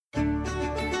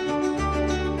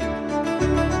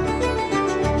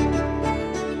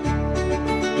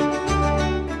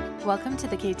welcome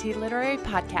to the KT Literary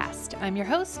Podcast. I'm your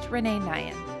host, Renee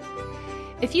Nyan.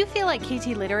 If you feel like KT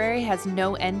Literary has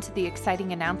no end to the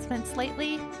exciting announcements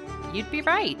lately, you'd be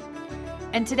right.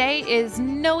 And today is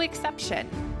no exception.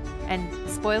 And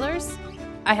spoilers,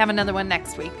 I have another one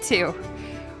next week too.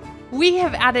 We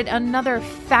have added another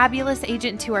fabulous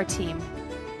agent to our team.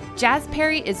 Jas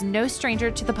Perry is no stranger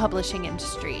to the publishing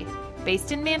industry.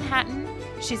 Based in Manhattan,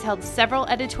 she's held several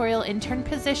editorial intern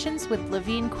positions with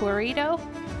Levine Querido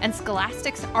and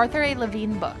Scholastic's Arthur A.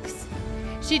 Levine Books.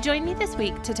 She joined me this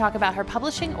week to talk about her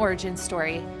publishing origin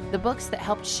story, the books that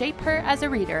helped shape her as a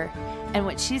reader, and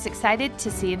what she's excited to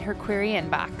see in her query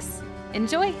inbox.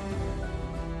 Enjoy!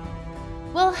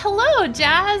 Well, hello,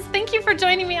 Jas. Thank you for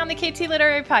joining me on the KT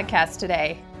Literary Podcast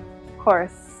today. Of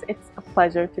course, it's a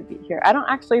pleasure to be here. I don't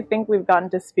actually think we've gotten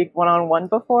to speak one-on-one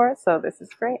before, so this is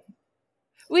great.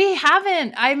 We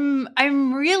haven't.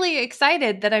 I'm really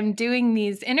excited that I'm doing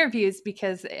these interviews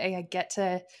because I get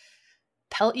to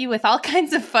pelt you with all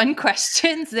kinds of fun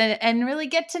questions and really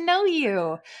get to know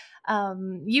you. How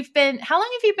long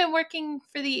have you been working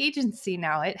for the agency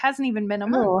now? It hasn't even been a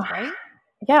month, right?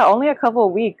 Yeah, only a couple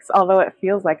of weeks, although it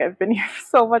feels like I've been here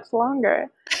so much longer.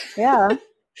 Yeah.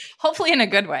 Hopefully in a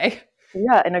good way.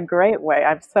 Yeah, in a great way.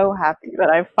 I'm so happy that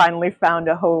I've finally found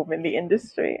a home in the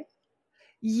industry.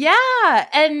 Yeah.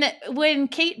 And when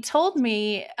Kate told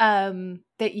me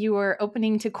that you were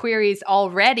opening to queries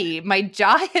already, my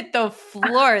jaw hit the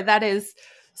floor. That is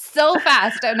so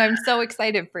fast. And I'm so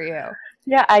excited for you.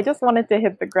 Yeah, I just wanted to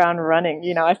hit the ground running.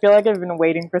 You know, I feel like I've been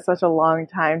waiting for such a long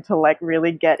time to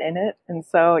really get in it. And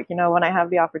so, when I have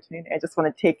the opportunity, I just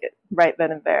want to take it right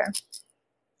then and there.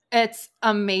 It's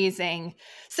amazing.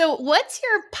 So what's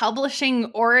your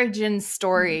publishing origin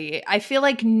story? I feel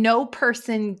like no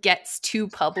person gets to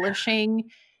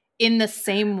publishing in the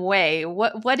same way.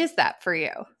 What is that for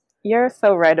you? You're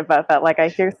so right about that. I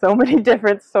hear so many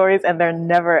different stories and they're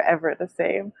never, ever the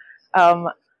same.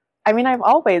 I've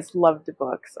always loved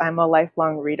books. I'm a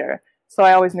lifelong reader. So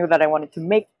I always knew that I wanted to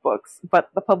make books, but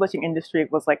the publishing industry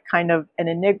was kind of an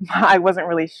enigma. I wasn't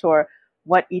really sure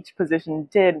what each position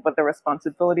did, what the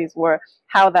responsibilities were,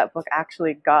 how that book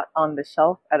actually got on the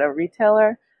shelf at a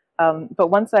retailer.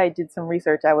 But once I did some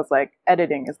research, I was like,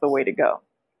 editing is the way to go.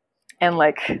 And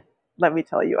let me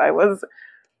tell you, I was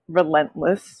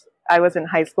relentless. I was in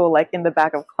high school, in the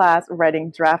back of class,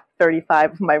 writing draft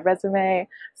 35 of my resume,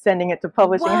 sending it to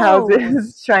publishing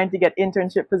houses, trying to get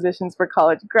internship positions for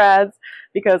college grads,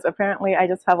 because apparently I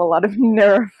just have a lot of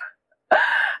nerve.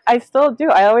 I still do.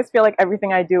 I always feel like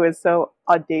everything I do is so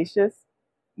audacious,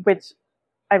 which,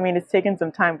 it's taken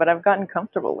some time, but I've gotten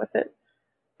comfortable with it.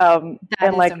 That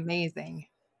is amazing.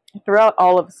 Throughout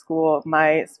all of school,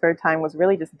 my spare time was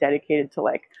really just dedicated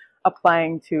to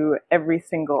applying to every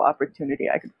single opportunity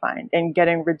I could find and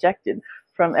getting rejected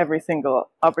from every single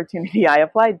opportunity I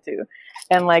applied to.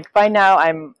 And by now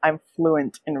I'm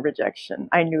fluent in rejection.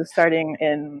 I knew starting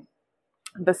in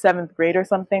the 7th grade or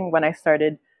something, when I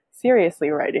started seriously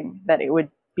writing, that it would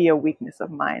be a weakness of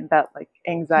mine, that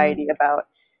anxiety about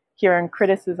hearing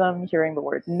criticism, hearing the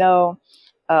word no.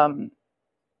 So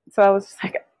I was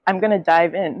just I'm going to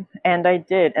dive in. And I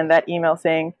did. And that email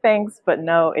saying thanks, but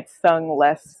no, it stung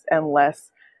less and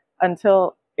less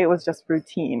until it was just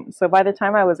routine. So by the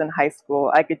time I was in high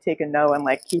school, I could take a no and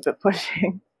keep it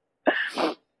pushing.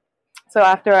 So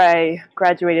after I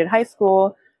graduated high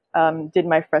school, did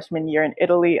my freshman year in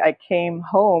Italy, I came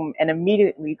home and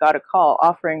immediately got a call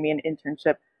offering me an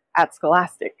internship at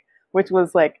Scholastic, which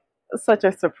was such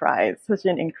a surprise, such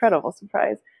an incredible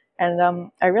surprise.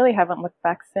 And I really haven't looked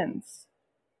back since.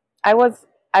 I was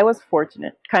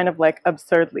fortunate, kind of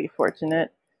absurdly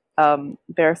fortunate.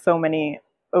 There are so many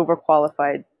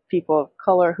overqualified people of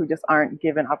color who just aren't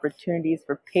given opportunities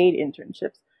for paid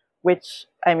internships, which,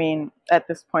 at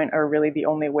this point are really the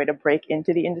only way to break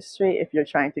into the industry if you're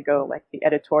trying to go the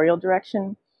editorial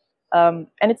direction. And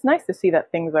it's nice to see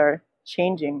that things are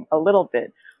changing a little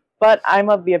bit, but I'm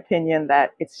of the opinion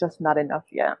that it's just not enough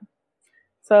yet.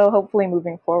 So hopefully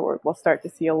moving forward, we'll start to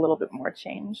see a little bit more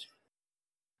change.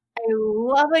 I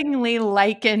lovingly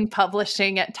liken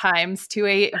publishing at times to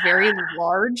a very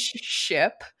large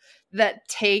ship that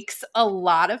takes a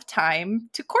lot of time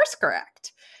to course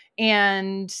correct.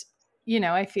 And,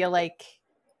 I feel like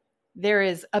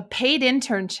paid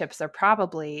internships are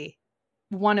probably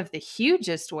one of the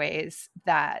hugest ways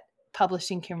that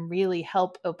publishing can really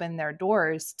help open their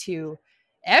doors to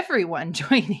everyone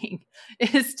joining,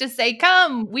 is to say,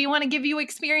 come, we want to give you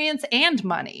experience and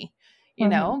money,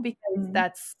 because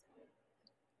that's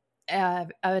a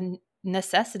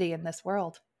necessity in this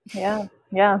world. Yeah.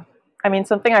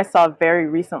 Something I saw very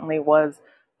recently was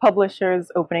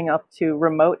publishers opening up to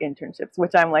remote internships,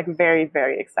 which I'm like very,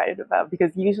 very excited about,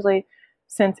 because usually,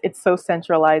 since it's so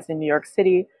centralized in New York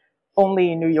City,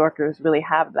 only New Yorkers really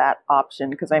have that option.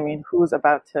 Because I mean, who's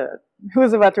about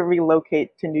to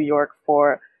relocate to New York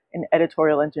for an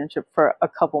editorial internship for a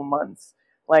couple months?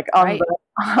 Like on Right.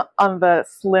 the on the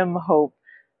slim hope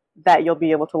that you'll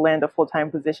be able to land a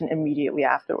full-time position immediately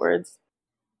afterwards.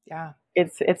 Yeah.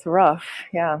 It's rough.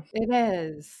 Yeah. It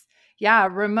is. Yeah,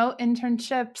 remote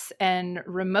internships and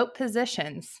remote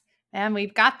positions. And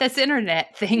we've got this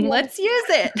internet thing. Yeah. Let's use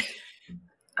it.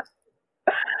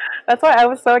 That's why I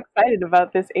was so excited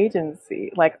about this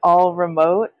agency, like all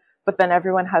remote, but then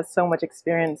everyone has so much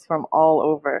experience from all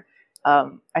over.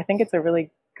 I think it's a really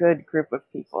good group of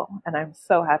people, and I'm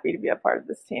so happy to be a part of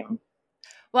this team.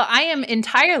 Well, I am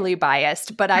entirely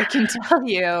biased, but I can tell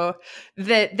you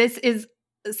that this is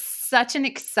such an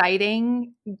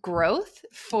exciting growth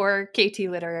for KT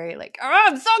Literary. Like, oh,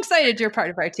 I'm so excited you're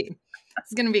part of our team.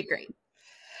 It's going to be great.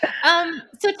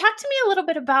 So talk to me a little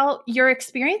bit about your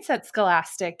experience at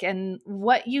Scholastic and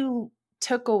what you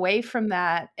took away from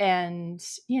that, and,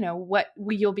 you know, what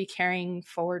you'll be carrying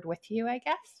forward with you, I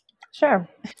guess. Sure.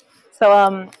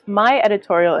 So my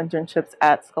editorial internships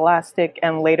at Scholastic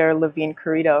and later Levine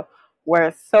Corrido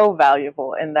were so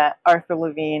valuable in that Arthur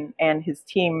Levine and his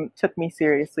team took me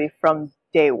seriously from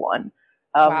day one.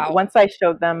 Wow. Once I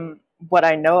showed them what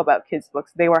I know about kids'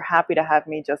 books, they were happy to have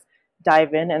me just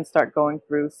dive in and start going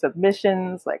through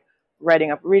submissions, like writing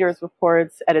up readers'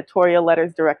 reports, editorial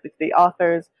letters directly to the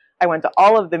authors. I went to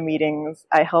all of the meetings.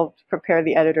 I helped prepare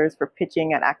the editors for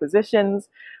pitching at acquisitions,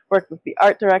 worked with the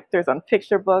art directors on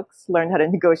picture books, learned how to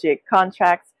negotiate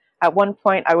contracts. At one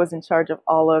point, I was in charge of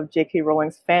all of J.K.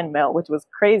 Rowling's fan mail, which was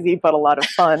crazy, but a lot of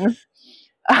fun.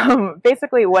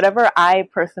 Basically, whatever I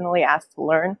personally asked to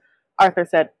learn, Arthur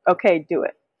said, okay, do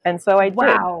it. And so I did.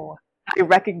 Wow. I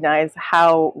recognize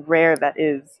how rare that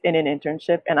is in an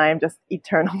internship, and I am just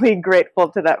eternally grateful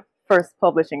to that first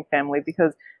publishing family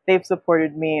because they've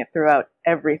supported me throughout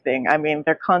everything. I mean,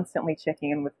 they're constantly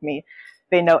checking in with me.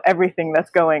 They know everything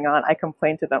that's going on. I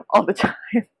complain to them all the time.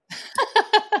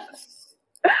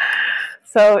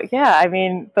 So yeah, I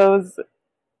mean, that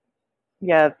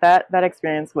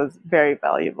experience was very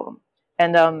valuable.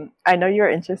 And I know you're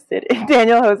interested in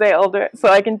Daniel Jose Older, so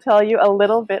I can tell you a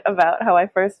little bit about how I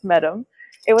first met him.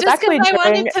 It was Just actually because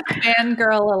I during... wanted to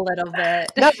fangirl a little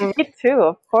bit. No, me too,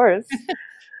 of course.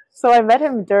 So I met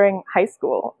him during high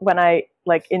school when I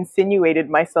like insinuated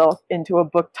myself into a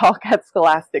book talk at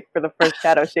Scholastic for the first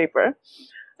Shadow Shaper.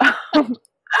 You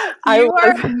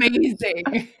are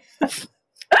amazing.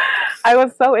 I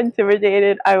was so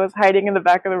intimidated. I was hiding in the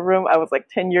back of the room. I was like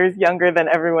 10 years younger than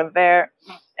everyone there.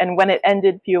 And when it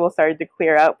ended, people started to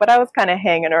clear out. But I was kind of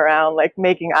hanging around, like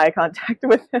making eye contact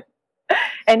with him.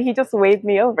 And he just waved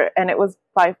me over. And it was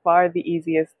by far the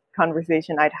easiest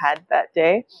conversation I'd had that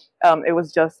day. It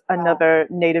was just another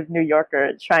native New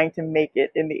Yorker trying to make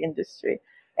it in the industry.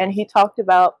 And he talked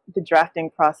about the drafting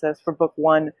process for book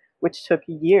one, which took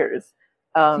years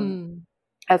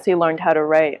as he learned how to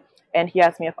write. And he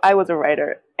asked me if I was a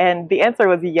writer. And the answer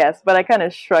was yes, but I kind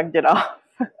of shrugged it off.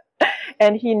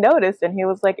 And he noticed, and he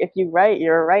was like, if you write,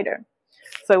 you're a writer.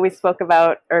 So we spoke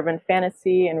about urban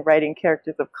fantasy and writing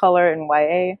characters of color in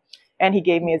YA. And he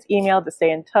gave me his email to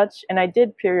stay in touch. And I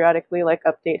did periodically like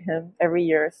update him every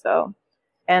year or so.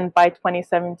 And by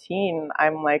 2017,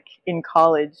 I'm like in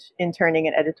college, interning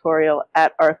in editorial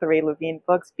at Arthur A. Levine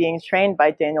Books, being trained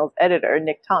by Daniel's editor,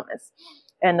 Nick Thomas.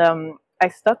 And I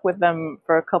stuck with them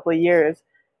for a couple of years.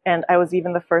 And I was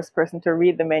even the first person to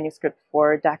read the manuscript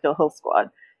for Dactyl Hill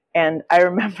Squad. And I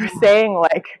remember saying,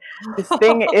 like, this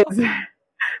thing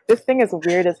is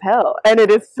weird as hell, and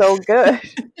it is so good.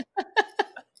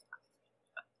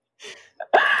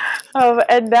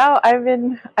 And now I'm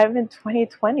in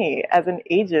 2020 as an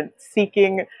agent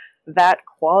seeking that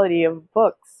quality of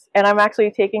books, and I'm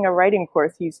actually taking a writing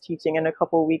course he's teaching in a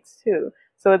couple weeks too.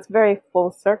 So it's very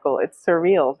full circle. It's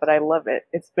surreal, but I love it.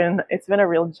 It's been a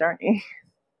real journey.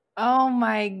 Oh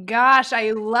my gosh,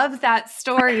 I love that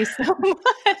story so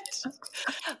much.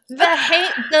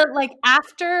 The like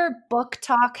after book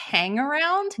talk hang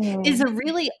around is a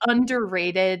really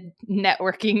underrated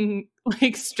networking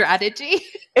like strategy.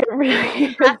 It really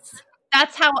is.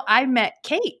 That's how I met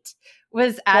Kate.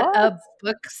 Was at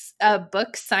a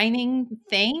book signing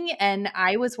thing, and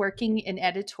I was working in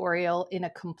editorial in a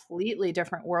completely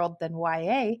different world than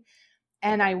YA,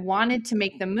 and I wanted to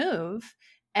make the move.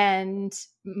 And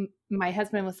my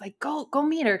husband was like, go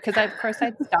meet her. Cause of course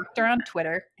I'd stalked her on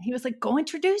Twitter. He was like, go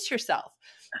introduce yourself.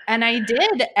 And I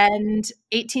did. And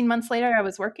 18 months later I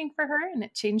was working for her and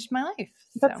it changed my life.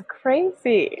 That's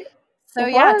crazy. So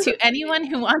yeah, to anyone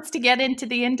who wants to get into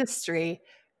the industry,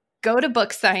 go to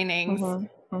book signings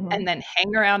and then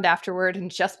hang around afterward and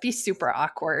just be super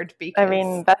awkward because I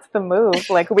mean, that's the move.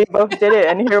 Like, we both did it,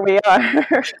 and here we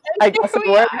are. I guess it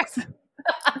works.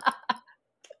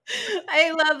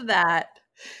 I love that.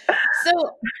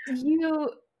 So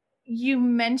you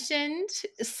mentioned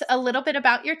a little bit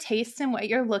about your taste and what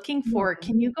you're looking for.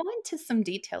 Can you go into some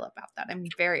detail about that? I'm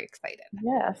very excited.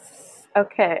 Yes.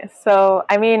 Okay. So,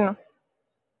 I mean,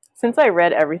 since I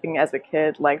read everything as a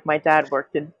kid, like my dad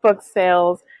worked in book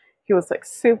sales. He was like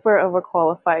super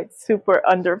overqualified, super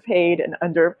underpaid and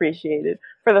underappreciated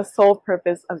for the sole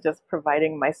purpose of just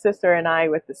providing my sister and I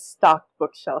with the stocked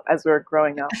bookshelf as we were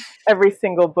growing up. Every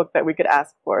single book that we could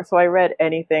ask for. So I read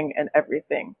anything and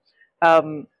everything.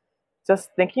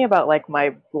 Just thinking about like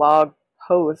my blog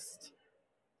post,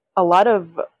 a lot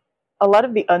of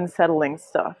the unsettling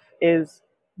stuff is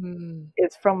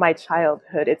from my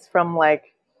childhood. It's from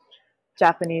like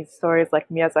Japanese stories, like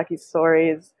Miyazaki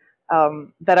stories,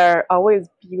 that are always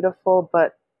beautiful,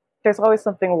 but there's always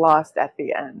something lost at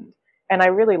the end. And I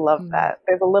really love that.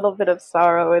 There's a little bit of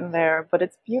sorrow in there, but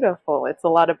it's beautiful. It's a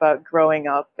lot about growing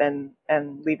up and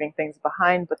leaving things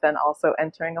behind, but then also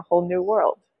entering a whole new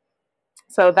world.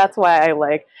 So that's why I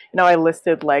like, I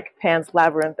listed like Pan's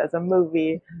Labyrinth as a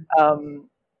movie,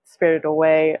 Spirited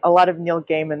Away, a lot of Neil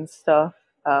Gaiman stuff,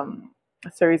 a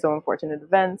series of unfortunate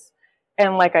events.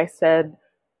 And like I said,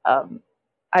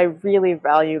 I really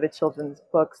value the children's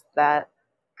books that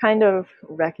kind of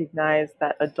recognize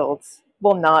that adults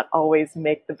will not always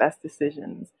make the best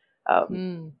decisions,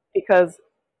 because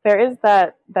there is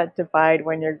that divide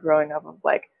when you're growing up of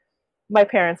like, my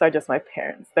parents are just my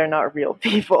parents. They're not real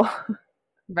people.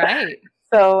 Right.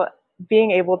 So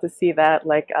being able to see that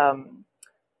like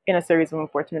in a series of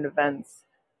unfortunate events,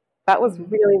 that was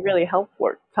really, really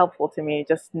helpful to me,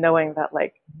 just knowing that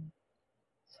like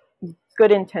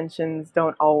good intentions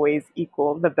don't always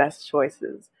equal the best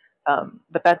choices.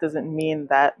 But that doesn't mean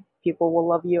that people will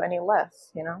love you any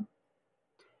less,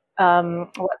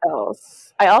 What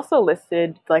else? I also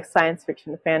listed like science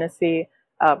fiction, fantasy.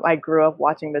 I grew up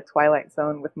watching The Twilight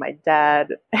Zone with my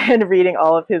dad and reading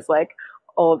all of his like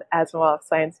old Asimov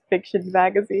science fiction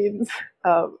magazines.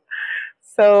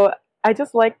 So I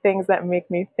just like things that make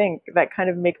me think, that kind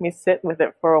of make me sit with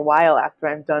it for a while after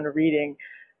I'm done reading,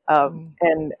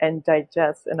 and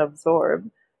digest and absorb.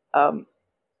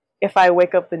 If I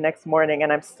wake up the next morning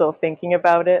and I'm still thinking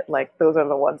about it, like those are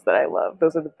the ones that I love.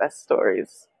 Those are the best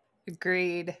stories.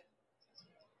 Agreed.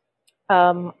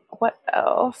 What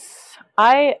else?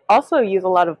 I also use a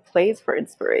lot of plays for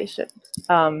inspiration.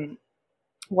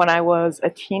 When I was a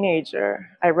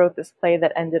teenager, I wrote this play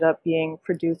that ended up being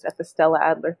produced at the Stella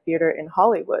Adler Theater in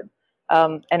Hollywood.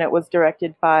 And it was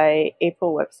directed by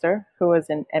April Webster, who was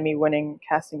an Emmy-winning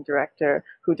casting director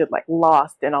who did like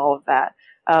Lost and all of that.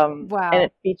 Wow. And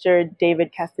it featured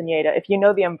David Castaneda. If you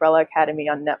know The Umbrella Academy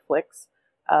on Netflix,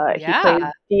 he plays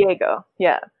Diego.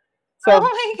 Yeah. So,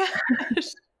 oh my gosh.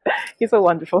 He's a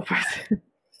wonderful person.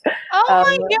 Oh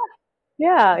my god.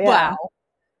 Yeah. Wow.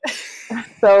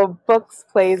 So books,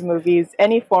 plays, movies,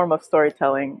 any form of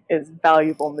storytelling is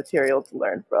valuable material to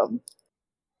learn from.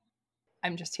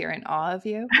 I'm just here in awe of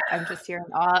you. I'm just here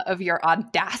in awe of your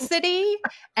audacity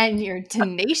and your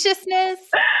tenaciousness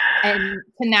and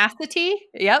tenacity.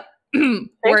 Yep.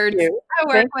 Words. You. I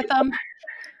work with them.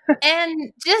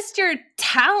 And just your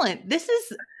talent.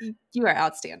 You are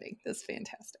outstanding. This is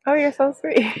fantastic. Oh, you're so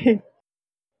sweet.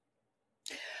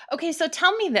 Okay, so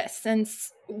tell me this,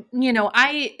 since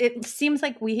it seems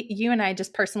like you and I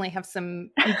just personally have some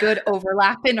good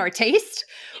overlap in our taste.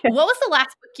 What was the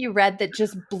last book you read that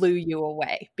just blew you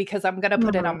away? Because I'm going to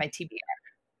put it on my TBR.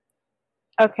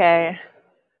 Okay.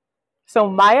 So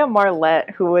Maya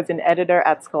Marlette, who was an editor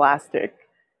at Scholastic,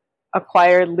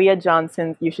 acquired Leah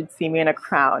Johnson's You Should See Me in a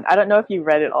Crown. I don't know if you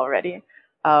read it already.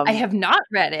 I have not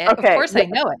read it. Okay, of course, I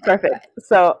know it. Perfect.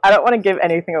 So I don't want to give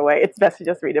anything away. It's best to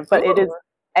just read it, but it is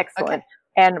excellent. Okay.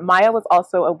 And Maya was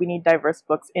also a We Need Diverse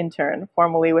Books intern,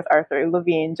 formerly with Arthur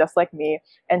Levine, just like me.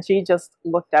 And she just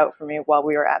looked out for me while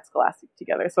we were at Scholastic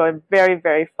together. So I'm very,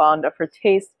 very fond of her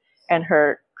taste and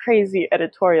her crazy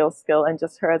editorial skill and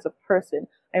just her as a person.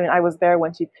 I mean, I was there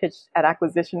when she pitched at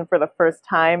Acquisition for the first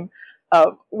time.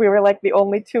 We were like the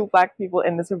only two Black people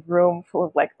in this room full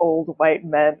of like old white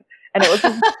men. And it was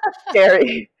just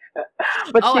scary.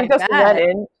 But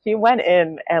she went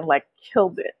in and like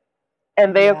killed it.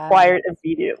 And they acquired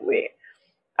immediately.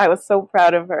 I was so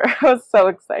proud of her. I was so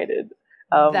excited.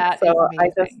 That is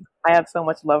amazing. I have so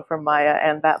much love for Maya,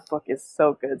 and that book is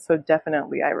so good. So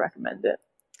definitely I recommend it.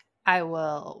 I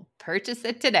will purchase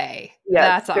it today.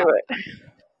 Yes, that's awesome. do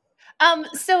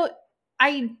it. So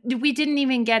we didn't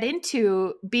even get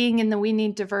into being in the We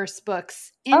Need Diverse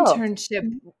Books Oh, internship.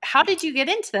 How did you get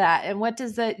into that? And what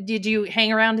does that, did you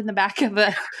hang around in the back of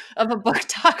a book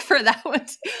talk for that one?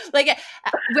 Like,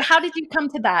 how did you come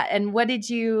to that? And what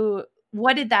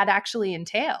did that actually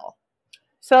entail?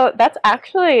 so that's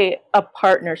actually a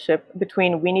partnership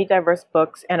between We Need Diverse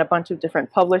Books and a bunch of different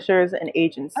publishers and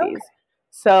agencies. Okay.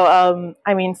 So,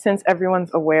 I mean, since everyone's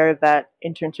aware that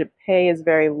internship pay is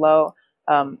very low,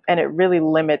 and it really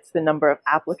limits the number of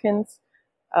applicants,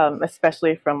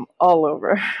 especially from all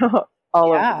over,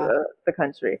 all over Yeah. the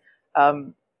country.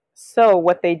 Um, so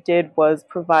what they did was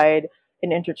provide an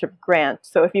internship grant.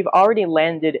 So if you've already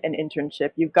landed an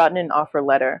internship, you've gotten an offer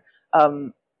letter,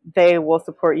 um, they will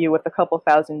support you with a couple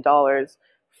 $1,000s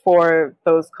for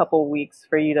those couple weeks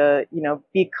for you to,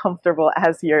 be comfortable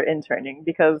as you're interning,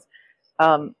 because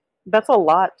that's a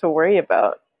lot to worry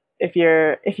about if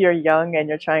you're young and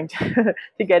you're trying to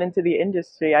to get into the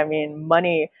industry. I mean,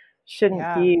 money shouldn't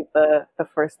Yeah. be the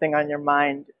first thing on your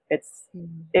mind.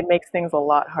 It makes things a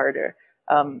lot harder.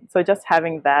 So just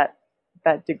having that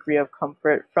degree of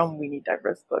comfort from We Need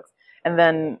Diverse Books, and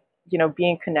then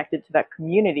being connected to that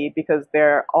community, because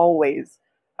they're always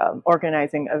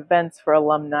organizing events for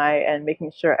alumni and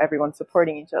making sure everyone's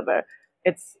supporting each other.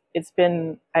 It's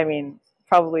been, I mean,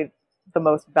 probably the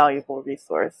most valuable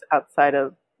resource outside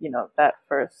of that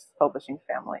first publishing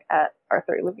family at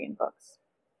Arthur Levine Books.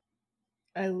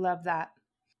 I love that.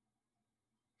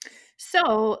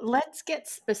 So let's get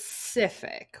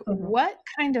specific. Mm-hmm. What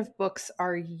kind of books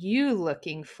are you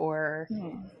looking for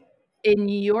Hmm. in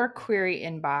your query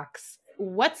inbox?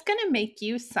 What's going to make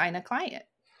you sign a client?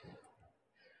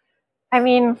 I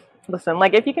mean, listen,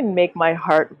 like, if you can make my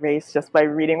heart race just by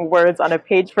reading words on a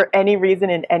page for any reason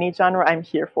in any genre, I'm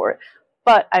here for it.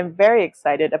 But I'm very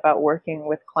excited about working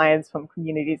with clients from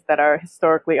communities that are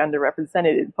historically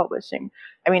underrepresented in publishing.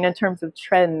 I mean, in terms of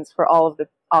trends for all of the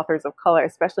authors of color,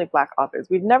 especially Black authors,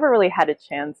 we've never really had a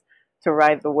chance to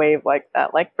ride the wave like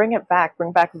that. Like, bring back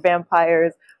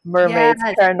vampires, mermaids,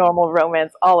 Yes. paranormal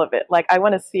romance, all of it. Like, I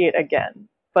want to see it again,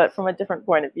 but from a different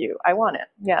point of view. I want it.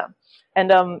 Yeah.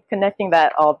 And connecting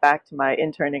that all back to my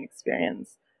interning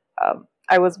experience,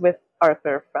 I was with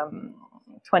Arthur from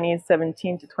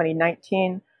 2017 to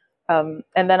 2019, and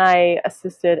then I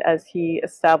assisted as he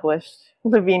established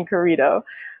Levine Corrido,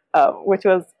 which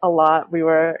was a lot. We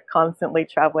were constantly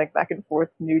traveling back and forth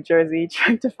to New Jersey,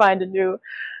 trying to find a new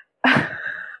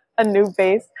a new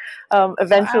base. Wow.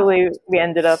 Eventually, we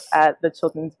ended up at the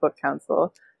Children's Book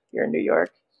Council here in New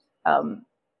York. Um,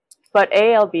 but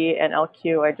ALB and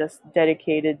LQ are just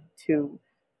dedicated to,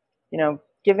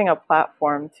 giving a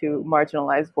platform to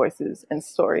marginalized voices and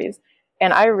stories.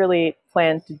 And I really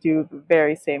plan to do the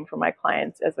very same for my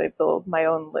clients as I build my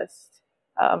own list.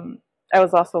 Um, I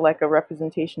was also like a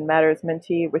Representation Matters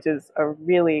mentee, which is a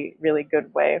really, really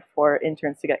good way for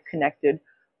interns to get connected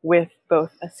with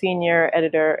both a senior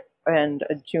editor and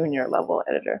a junior level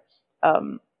editor,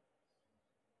 um,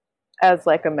 as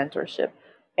like a mentorship.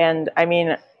 And I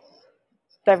mean,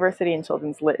 diversity in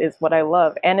children's lit is what I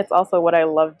love, and it's also what I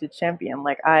love to champion.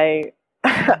 Like, I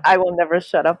I will never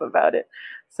shut up about it.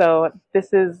 So this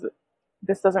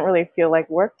doesn't really feel like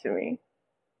work to me.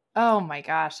 Oh my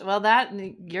gosh. Well,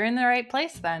 you're in the right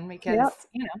place then, because,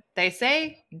 Yep. they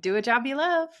say do a job you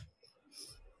love,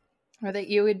 or that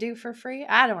you would do for free.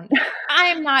 I don't know.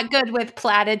 I'm not good with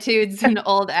platitudes and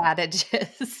old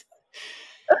adages.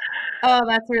 Oh,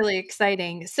 that's really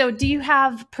exciting. So, do you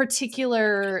have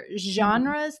particular Mhm.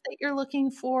 genres that you're looking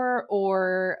for,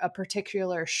 or a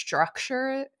particular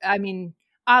structure? I mean,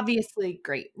 obviously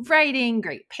great writing,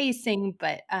 great pacing,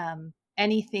 but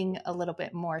anything a little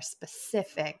bit more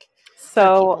specific for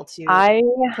So people to I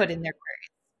put in their query.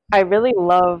 I really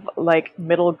love like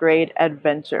middle grade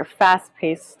adventure, fast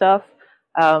paced stuff,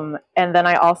 and then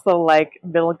I also like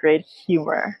middle grade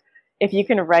humor. If you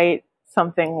can write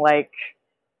something like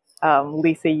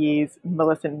Lisa Yee's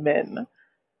Melissa Min,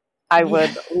 I Yeah.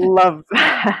 would love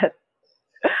that.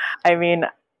 I mean,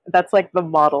 that's like the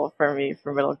model for me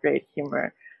for middle grade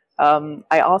humor.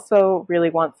 I also really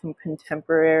want some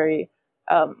contemporary,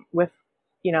 with,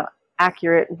 you know,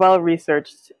 accurate, well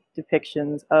researched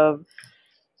depictions of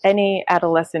any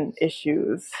adolescent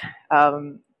issues.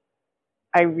 Um,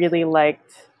 I really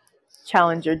liked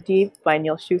Challenger Deep by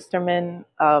Neil Schusterman,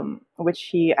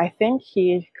 which I think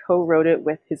he co-wrote it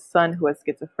with his son who has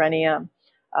schizophrenia,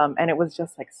 and it was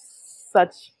just like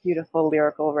such beautiful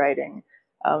lyrical writing,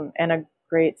 and a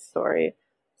great story.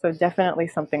 So definitely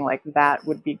something like that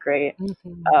would be great.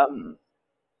 Mhm. Um,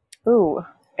 ooh,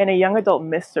 and a young adult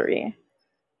mystery,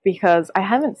 because I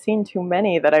haven't seen too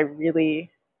many that I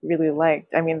really, really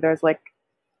liked. I mean, there's like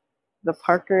the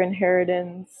Parker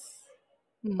inheritance.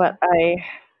 But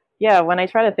Mm. when I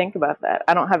try to think about that,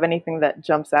 I don't have anything that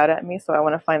jumps out at me. So I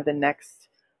want to find the next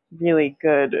really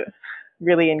good,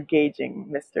 really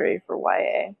engaging mystery for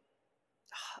YA.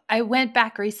 I went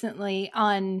back recently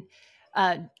on,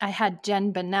 I had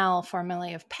Jen Bonnell,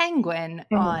 formerly of Penguin,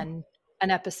 Mm-hmm. on an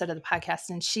episode of the podcast,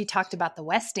 and she talked about the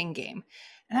Westing game.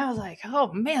 And I was like,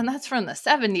 oh man, that's from the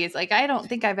 70s. Like, I don't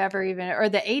think I've ever even, or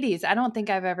the 80s, I don't think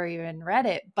I've ever even read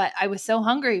it. But I was so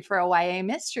hungry for a YA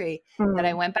mystery that I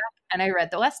Mm-hmm. went back and I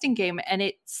read the Westing game, and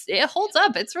it holds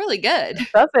up. It's really good.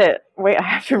 Does it? Wait, I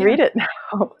have to Yeah. read it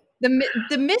now.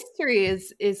 The mystery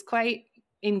is quite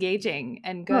engaging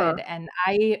and good, Huh. and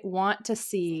I want to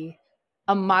see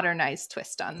a modernized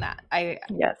twist on that.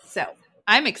 Yes. So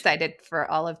I'm excited for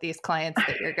all of these clients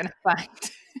that you're going to find.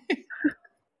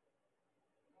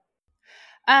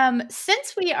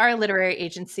 Since we are a literary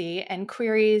agency and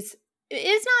queries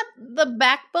is not the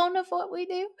backbone of what we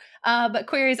do, but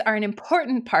queries are an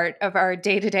important part of our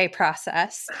day-to-day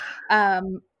process.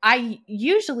 I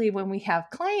usually, when we have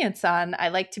clients on, I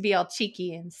like to be all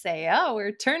cheeky and say, oh,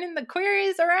 we're turning the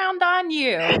queries around on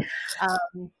you.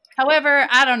 However,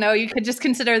 I don't know, you could just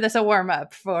consider this a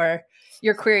warm-up for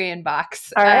your query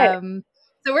inbox. All right.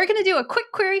 So we're going to do a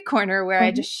quick query corner where I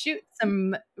Mm-hmm. just shoot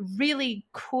some really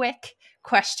quick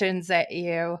questions at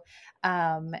you.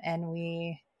 I'm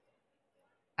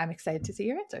excited to see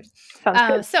your answers. Sounds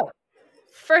good. So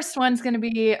first one's going to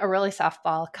be a really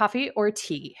softball: coffee or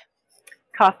tea?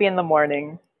 Coffee in the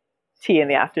morning, tea in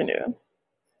the afternoon.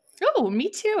 Oh, me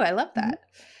too. I love Mm-hmm.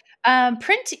 that.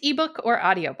 Print, ebook, or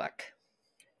audiobook?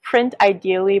 Print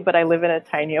ideally, but I live in a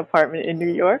tiny apartment in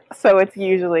New York, so it's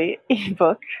usually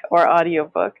ebook or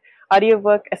audiobook.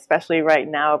 Audiobook, especially right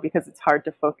now, because it's hard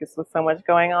to focus with so much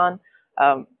going on.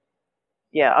 Um,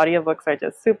 audiobooks are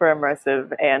just super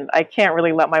immersive, and I can't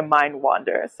really let my mind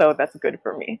wander, so that's good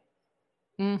for me.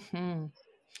 Mm-hmm.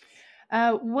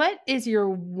 What is your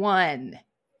one?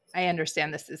 I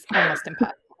understand this is almost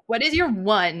impossible. What is your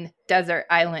one desert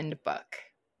island book?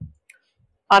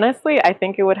 Honestly, I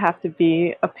think it would have to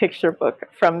be a picture book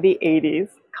from the 80s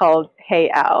called Hey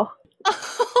Al.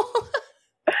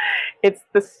 It's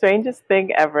the strangest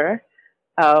thing ever.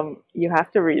 You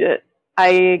have to read it.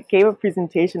 I gave a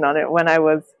presentation on it when I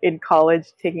was in college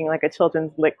taking like a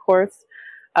children's lit course.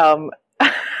 Um,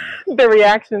 the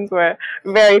reactions were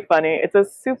very funny. It's a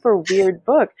super weird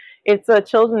book. It's a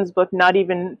children's book, not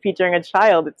even featuring a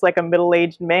child. It's like a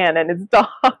middle-aged man and his dog.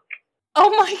 Oh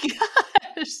my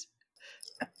gosh.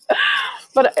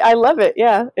 But I love it.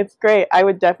 Yeah, it's great. I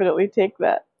would definitely take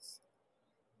that.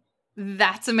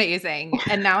 That's amazing.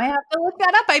 And now I have to look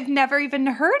that up. I've never even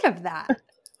heard of that.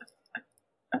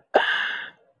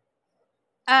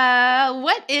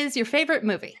 What is your favorite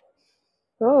movie?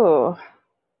 Oh,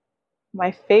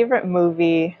 my favorite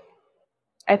movie,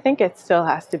 I think it still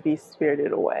has to be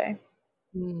Spirited Away.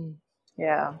 Mm.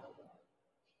 Yeah.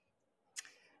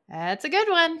 That's a good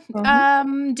one.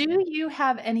 Mm-hmm. Do you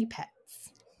have any pets?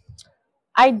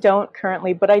 I don't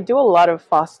currently, but I do a lot of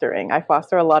fostering. I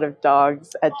foster a lot of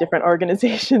dogs at different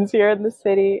organizations here in the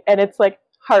city, and it's like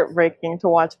heartbreaking to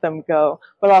watch them go.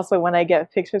 But also when I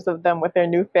get pictures of them with their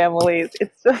new families,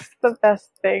 it's just the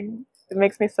best thing. It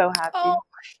makes me so happy. Oh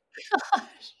my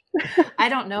gosh. I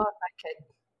don't know if I could.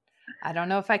 I don't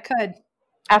know if I could.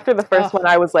 After the first one,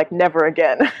 I was like, never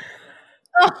again.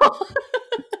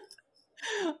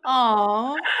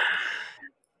 Aw.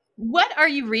 What are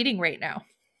you reading right now?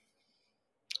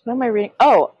 What am I reading?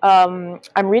 Oh,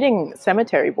 I'm reading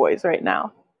Cemetery Boys right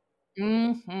now.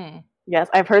 Mm-hmm. Yes,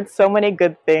 I've heard so many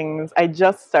good things. I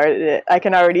just started it. I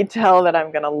can already tell that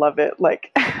I'm going to love it.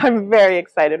 Like, I'm very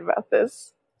excited about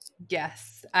this.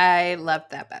 Yes, I love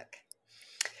that book.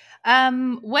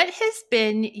 What has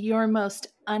been your most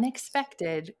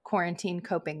unexpected quarantine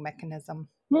coping mechanism?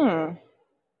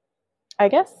 I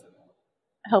guess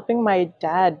helping my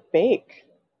dad bake.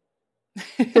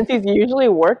 Since he's usually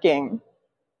working,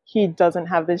 he doesn't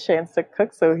have the chance to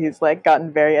cook, so he's like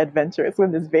gotten very adventurous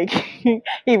with his baking.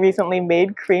 He recently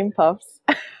made cream puffs.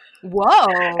 Whoa.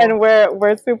 And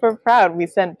we're super proud. We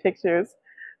sent pictures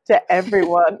to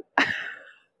everyone.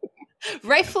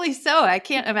 Rightfully so. I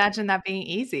can't imagine that being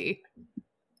easy.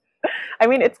 I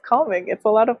mean, it's calming. It's a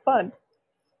lot of fun.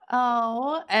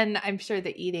 Oh, and I'm sure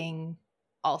the eating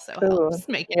also helps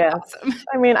make it awesome.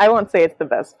 I mean, I won't say it's the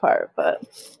best part, but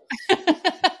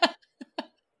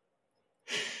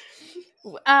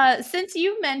since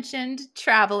you mentioned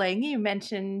traveling, you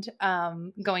mentioned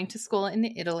going to school in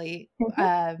Italy.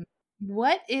 mm-hmm.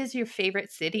 What is your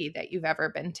favorite city that you've ever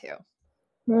been to?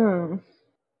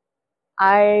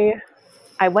 I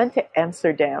I went to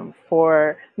Amsterdam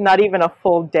for not even a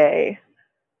full day,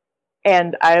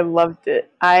 and I loved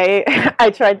it. I I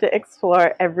tried to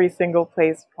explore every single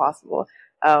place possible.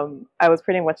 I was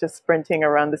pretty much just sprinting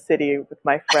around the city with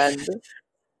my friend.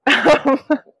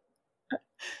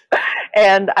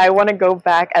 And I want to go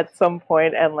back at some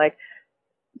point and like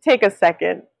take a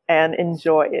second and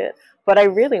enjoy it. But I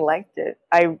really liked it.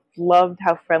 I loved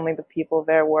how friendly the people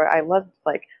there were. I loved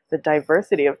like the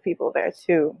diversity of people there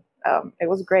too. It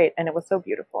was great, and it was so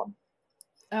beautiful.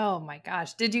 Oh my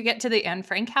gosh. Did you get to the Anne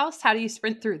Frank house? How do you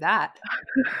sprint through that?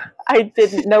 I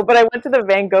didn't know, but I went to the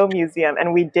Van Gogh Museum,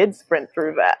 and we did sprint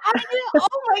through that.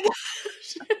 Oh my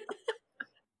gosh.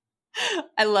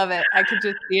 I love it. I could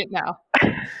just see it now.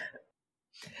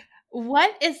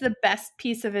 What is the best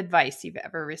piece of advice you've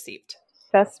ever received?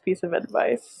 Best piece of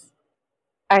advice.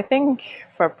 I think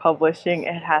for publishing,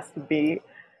 it has to be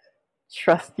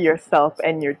trust yourself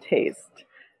and your taste,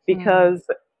 because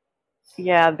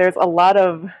yeah, there are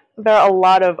a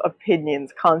lot of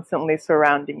opinions constantly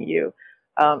surrounding you,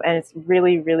 and it's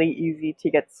really really easy to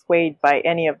get swayed by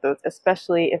any of those,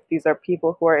 especially if these are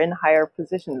people who are in higher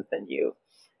positions than you.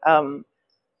 Um,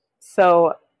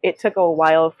 so it took a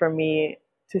while for me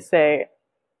to say,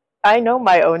 I know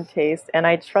my own taste and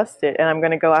I trust it, and I'm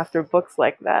going to go after books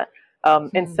like that,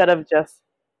 instead of just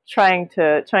trying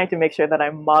to make sure that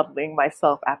I'm modeling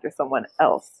myself after someone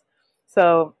else.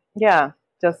 So yeah,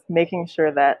 just making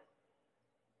sure that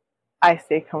I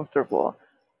stay comfortable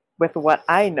with what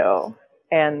I know,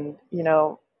 and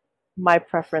my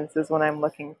preferences when I'm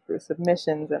looking through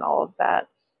submissions and all of that.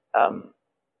 Um,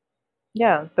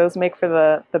 yeah, those make for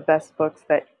the best books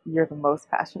that you're the most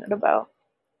passionate about.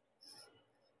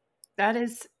 That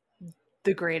is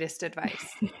the greatest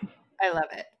advice. I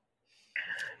love it.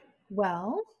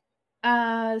 Well,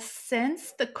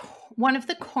 since one of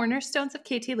the cornerstones of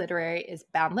KT Literary is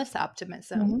boundless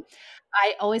optimism,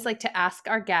 I always like to ask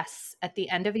our guests at the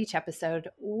end of each episode,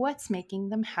 what's making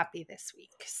them happy this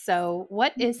week? So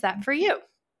what is that for you?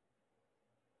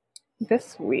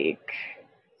 This week,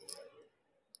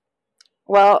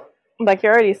 well, like you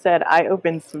already said, I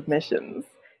opened submissions,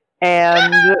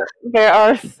 and there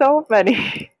are so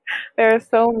many. There are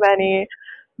so many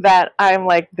that I'm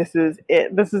like, this is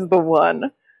it. This is the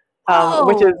one.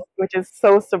 Which is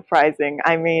so surprising.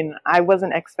 I mean, I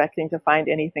wasn't expecting to find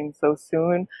anything so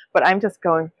soon, but I'm just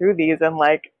going through these, and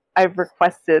like I've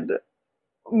requested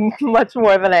much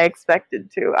more than I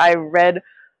expected to. I read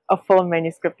a full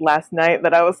manuscript last night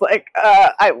that I was like,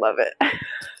 I love it.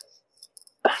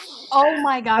 Oh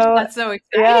my gosh, So, that's so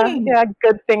exciting. yeah,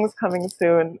 good things coming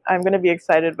soon. I'm going to be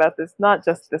excited about this, not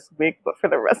just this week, but for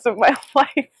the rest of my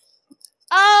life.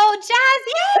 Oh,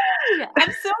 Jas, yay!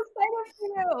 I'm so excited for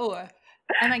you.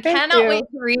 And I cannot wait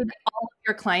to read all of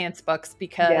your clients' books,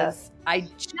 because I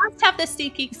just have this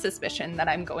sneaking suspicion that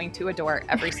I'm going to adore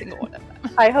every single one of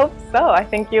them. I hope so. I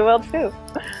think you will too.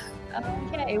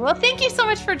 Okay. Well, thank you so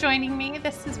much for joining me.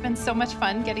 This has been so much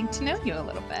fun getting to know you a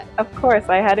little bit. Of course.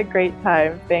 I had a great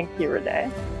time. Thank you, Renee.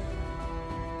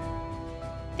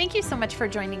 Thank you so much for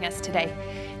joining us today.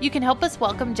 You can help us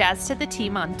welcome Jas to the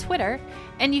team on Twitter,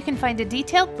 and you can find a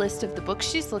detailed list of the books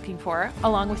she's looking for,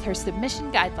 along with her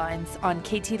submission guidelines, on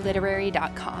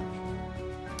ktliterary.com.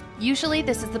 Usually,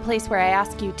 this is the place where I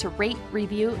ask you to rate,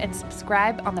 review, and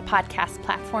subscribe on the podcast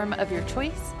platform of your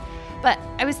choice. But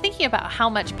I was thinking about how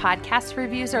much podcast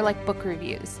reviews are like book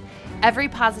reviews. Every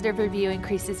positive review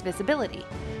increases visibility.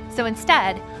 So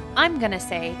instead, I'm going to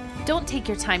say, don't take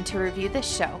your time to review this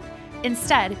show.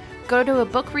 Instead, go to a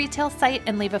book retail site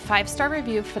and leave a 5-star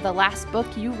review for the last book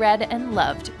you read and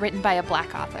loved, written by a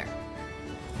Black author.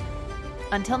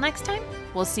 Until next time,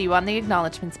 we'll see you on the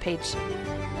acknowledgements page.